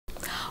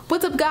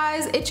What's up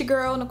guys, it's your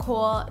girl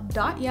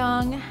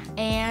Nicole.Young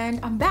and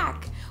I'm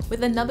back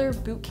with another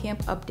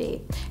bootcamp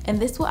update. And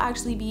this will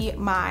actually be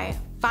my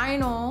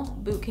final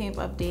bootcamp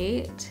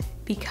update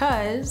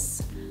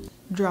because,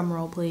 drum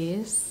roll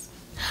please,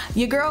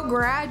 your girl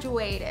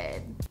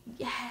graduated.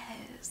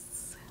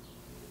 Yes.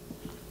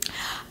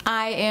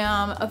 I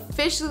am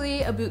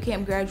officially a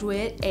bootcamp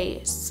graduate,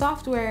 a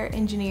software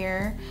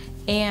engineer,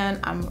 and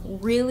I'm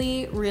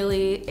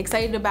really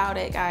excited about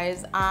it,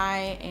 guys.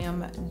 I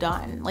am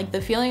done. Like,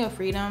 the feeling of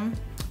freedom,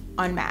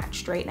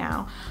 unmatched right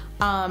now.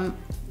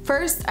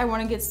 First, I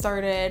want to get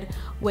started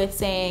with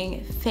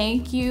saying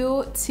thank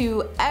you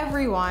to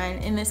everyone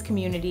in this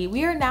community.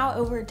 We are now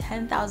over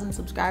 10,000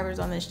 subscribers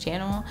on this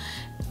channel,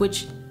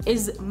 which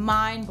is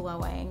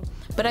mind-blowing.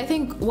 But I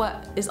think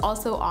what is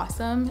also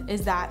awesome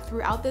is that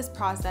throughout this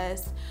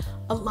process,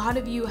 a lot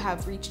of you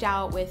have reached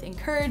out with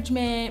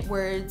encouragement,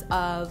 words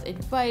of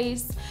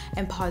advice,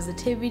 and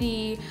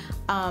positivity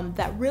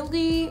that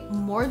really,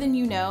 more than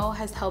you know,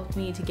 has helped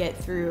me to get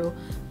through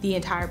the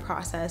entire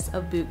process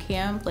of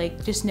bootcamp.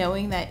 Like, just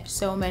knowing that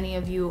so many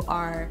of you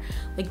are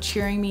like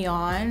cheering me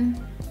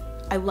on.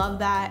 I love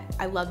that.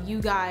 I love you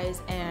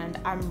guys, and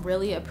I'm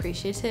really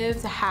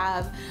appreciative to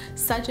have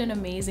such an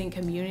amazing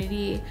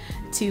community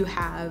to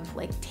have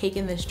like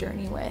taken this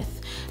journey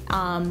with.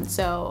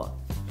 So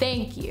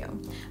thank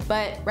you.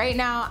 But right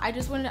now, I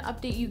just wanted to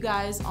update you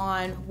guys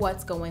on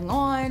what's going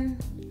on,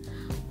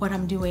 what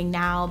I'm doing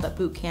now that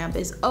bootcamp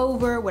is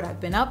over, what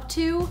I've been up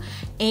to,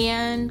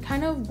 and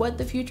kind of what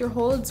the future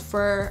holds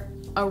for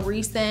a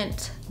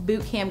recent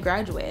bootcamp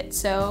graduate.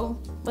 So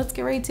let's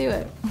get right to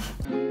it.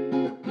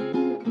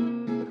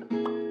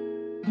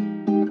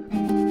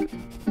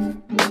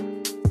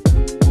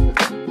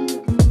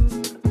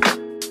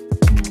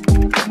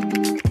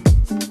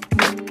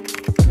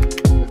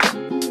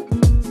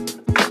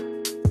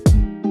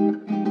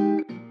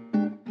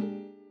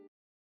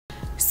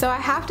 So I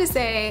have to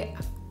say,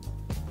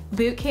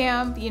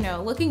 bootcamp, you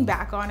know, looking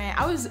back on it,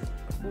 I was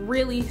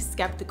really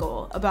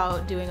skeptical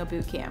about doing a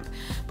bootcamp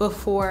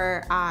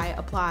before I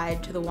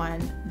applied to the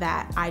one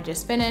that I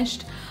just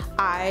finished.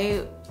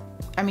 I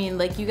mean,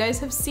 like, you guys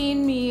have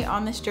seen me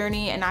on this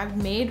journey, and I've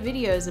made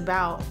videos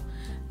about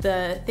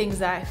the things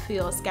that I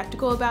feel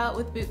skeptical about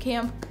with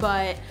bootcamp,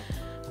 but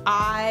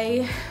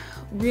I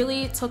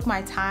really took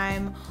my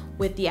time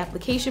with the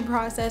application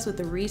process, with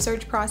the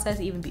research process,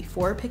 even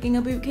before picking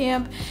a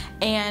bootcamp.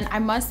 And I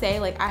must say,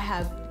 like, I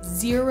have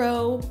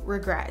zero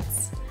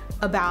regrets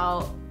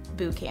about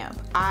bootcamp.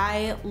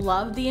 I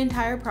loved the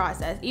entire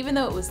process. Even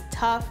though it was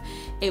tough,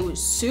 it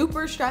was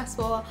super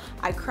stressful,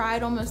 I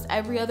cried almost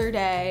every other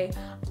day,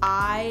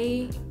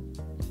 I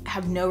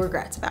have no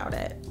regrets about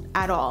it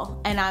at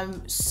all. And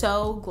I'm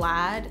so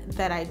glad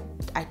that I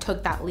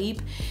took that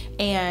leap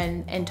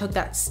and took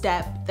that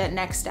step, that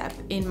next step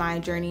in my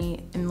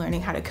journey in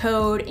learning how to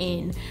code,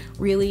 in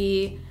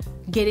really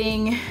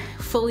getting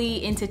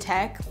fully into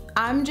tech.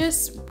 I'm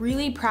just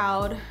really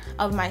proud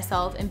of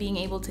myself and being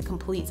able to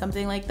complete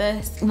something like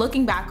this.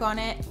 Looking back on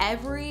it,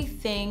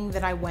 everything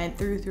that I went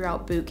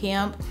throughout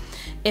bootcamp,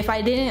 if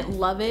I didn't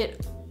love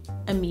it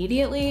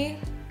immediately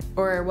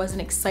or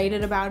wasn't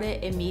excited about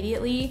it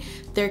immediately,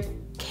 there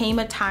came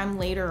a time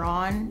later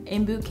on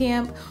in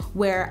bootcamp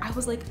where I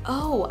was like,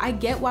 oh, I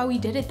get why we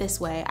did it this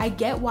way. I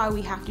get why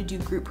we have to do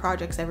group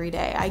projects every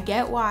day. I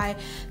get why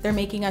they're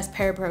making us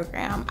pair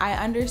program. I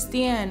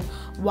understand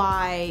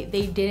why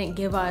they didn't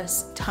give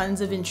us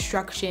tons of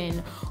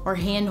instruction or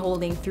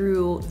hand-holding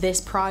through this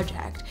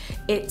project.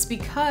 It's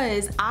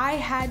because I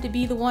had to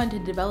be the one to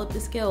develop the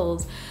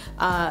skills,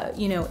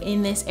 you know,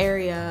 in this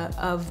area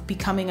of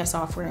becoming a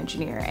software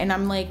engineer. And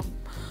I'm like,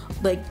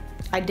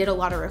 I did a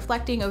lot of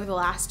reflecting over the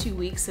last 2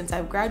 weeks since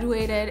I've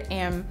graduated,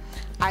 and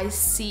I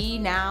see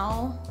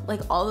now,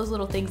 like, all those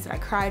little things that I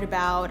cried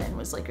about and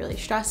was like really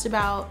stressed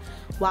about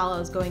while I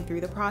was going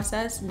through the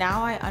process.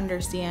 Now I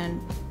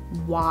understand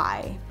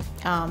why.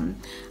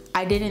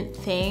 I didn't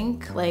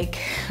think, like,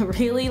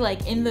 really,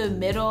 like, in the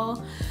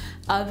middle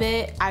of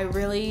it, I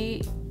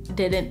really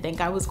didn't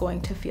think I was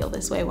going to feel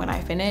this way when I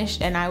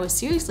finished, and I was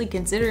seriously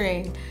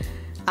considering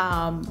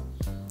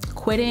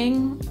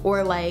quitting,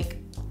 or like,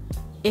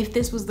 if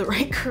this was the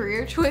right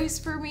career choice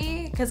for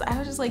me, because I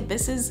was just like,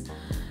 this is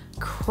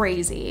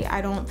crazy. I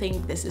don't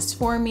think this is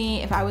for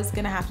me. If I was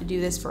gonna have to do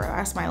this for the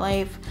rest of my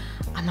life,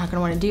 I'm not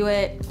gonna wanna do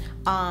it.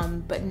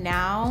 But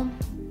now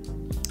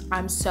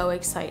I'm so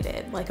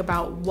excited, like,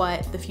 about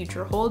what the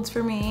future holds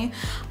for me.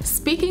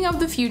 Speaking of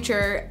the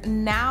future,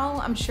 now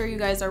I'm sure you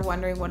guys are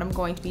wondering what I'm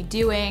going to be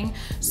doing.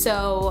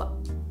 So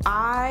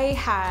I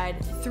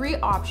had 3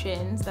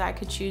 options that I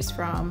could choose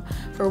from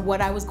for what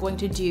I was going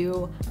to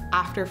do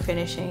after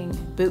finishing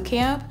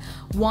bootcamp.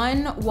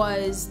 One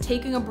was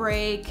taking a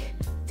break,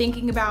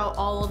 thinking about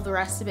all of the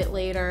rest of it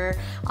later,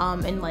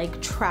 and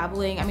like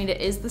traveling. I mean,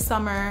 it is the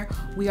summer.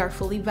 We are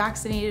fully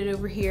vaccinated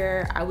over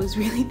here. I was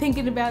really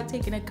thinking about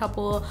taking a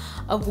couple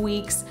of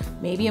weeks,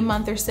 maybe a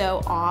month or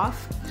so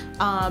off.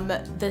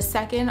 The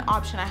second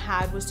option I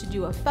had was to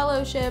do a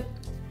fellowship,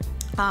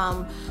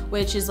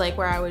 which is like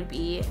where I would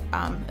be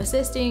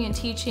assisting and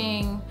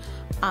teaching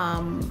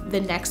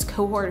the next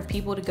cohort of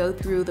people to go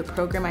through the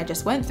program I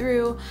just went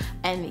through.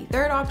 And the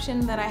third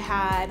option that I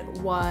had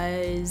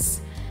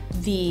was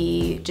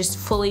just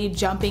fully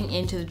jumping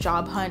into the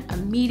job hunt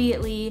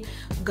immediately,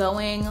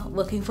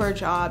 looking for a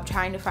job,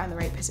 trying to find the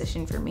right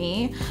position for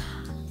me.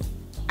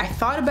 I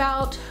thought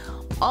about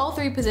all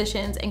 3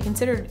 positions and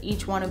considered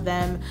each one of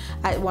them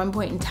at one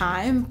point in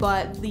time,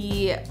 but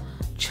the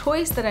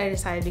choice that I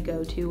decided to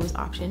go to was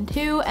option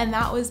 2, and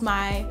that was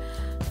my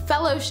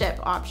fellowship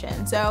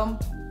option. So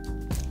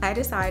I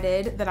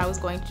decided that I was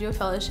going to do a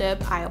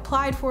fellowship. I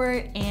applied for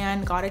it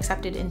and got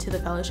accepted into the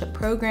fellowship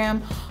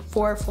program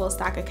for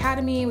Fullstack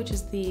Academy, which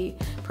is the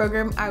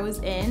program I was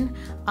in.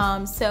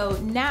 So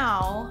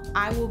now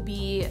I will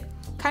be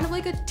kind of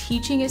like a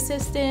teaching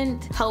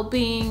assistant,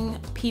 helping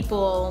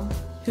people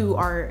who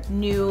are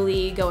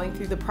newly going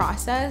through the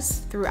process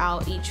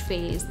throughout each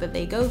phase that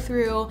they go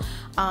through,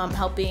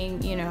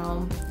 helping, you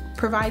know,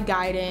 provide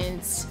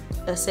guidance,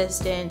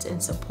 assistance,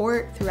 and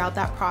support throughout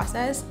that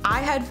process.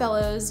 I had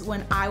fellows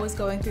when I was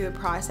going through the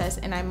process,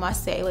 and I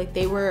must say, like,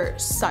 they were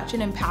such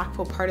an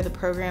impactful part of the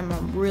program.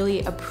 I'm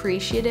really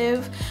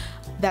appreciative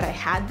that I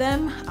had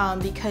them,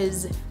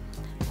 because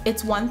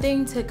it's one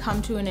thing to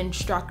come to an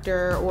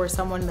instructor or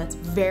someone that's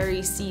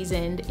very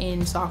seasoned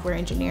in software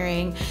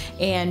engineering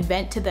and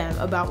vent to them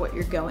about what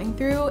you're going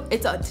through.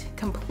 It's a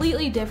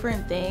completely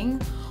different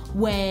thing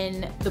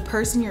when the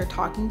person you're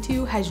talking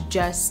to has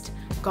just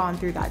gone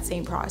through that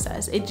same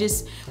process.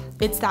 It's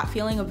that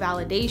feeling of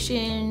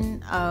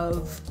validation,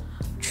 of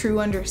true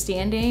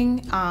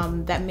understanding,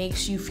 that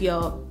makes you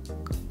feel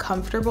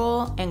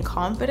comfortable and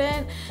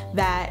confident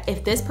that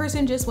if this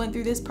person just went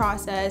through this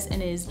process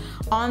and is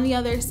on the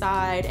other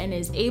side and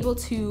is able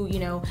to, you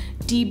know,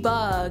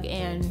 debug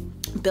and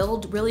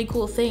build really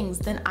cool things,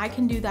 then I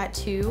can do that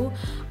too.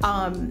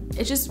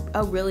 It's just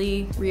a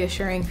really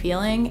reassuring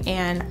feeling,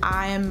 and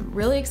I'm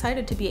really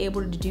excited to be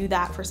able to do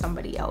that for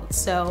somebody else.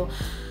 So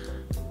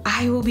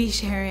I will be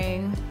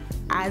sharing,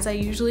 as I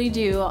usually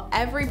do,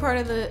 every part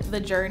of the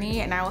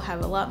journey, and I will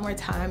have a lot more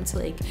time to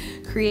like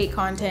create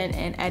content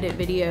and edit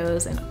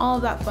videos and all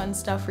of that fun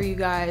stuff for you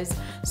guys.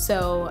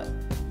 So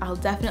I'll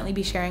definitely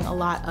be sharing a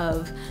lot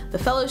of the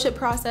fellowship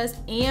process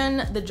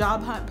and the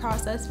job hunt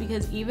process,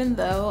 because even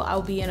though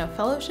I'll be in a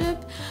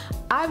fellowship,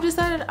 I've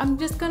decided I'm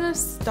just gonna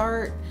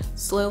start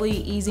slowly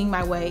easing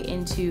my way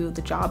into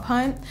the job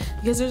hunt,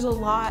 because there's a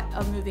lot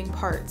of moving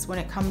parts when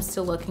it comes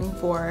to looking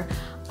for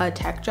a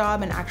tech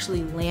job and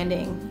actually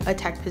landing a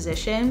tech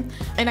position.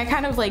 And I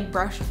kind of like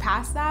brushed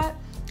past that.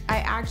 I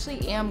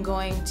actually am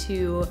going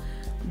to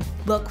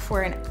look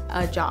for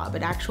a job,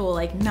 an actual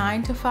like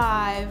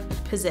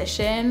 9-to-5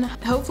 position,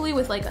 hopefully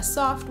with like a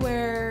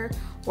software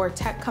or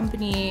tech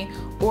company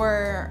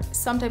or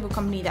some type of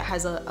company that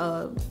has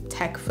a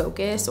tech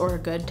focus or a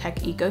good tech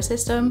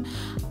ecosystem.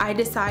 I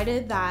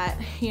decided that,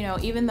 you know,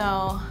 even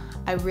though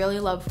I really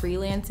love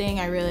freelancing,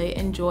 I really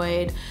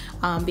enjoyed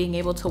being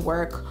able to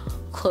work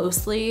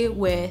closely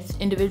with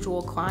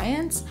individual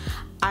clients,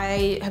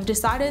 I have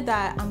decided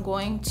that I'm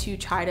going to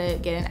try to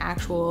get an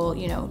actual,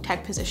 you know,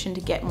 tech position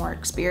to get more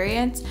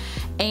experience.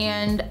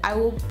 And I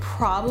will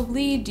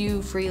probably do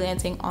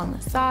freelancing on the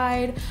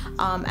side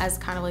as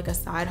kind of like a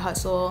side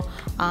hustle,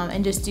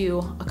 and just do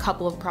a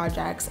couple of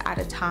projects at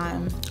a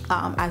time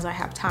as I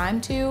have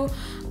time to,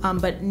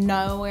 but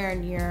nowhere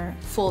near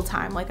full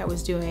time like I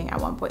was doing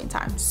at one point in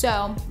time.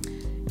 So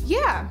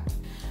yeah.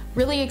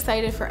 Really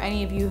excited for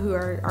any of you who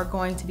are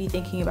going to be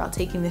thinking about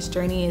taking this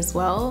journey as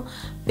well.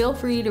 Feel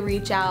free to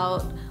reach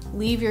out,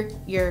 leave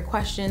your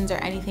questions or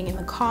anything in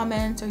the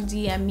comments, or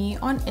DM me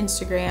on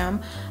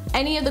Instagram.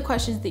 Any of the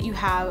questions that you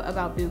have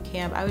about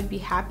bootcamp, I would be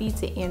happy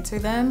to answer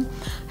them.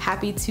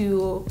 Happy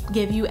to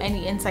give you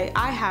any insight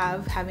I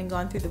have, having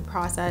gone through the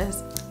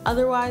process.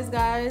 Otherwise,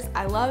 guys,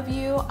 I love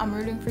you, I'm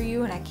rooting for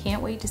you, and I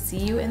can't wait to see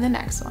you in the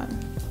next one.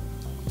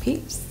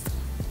 Peace.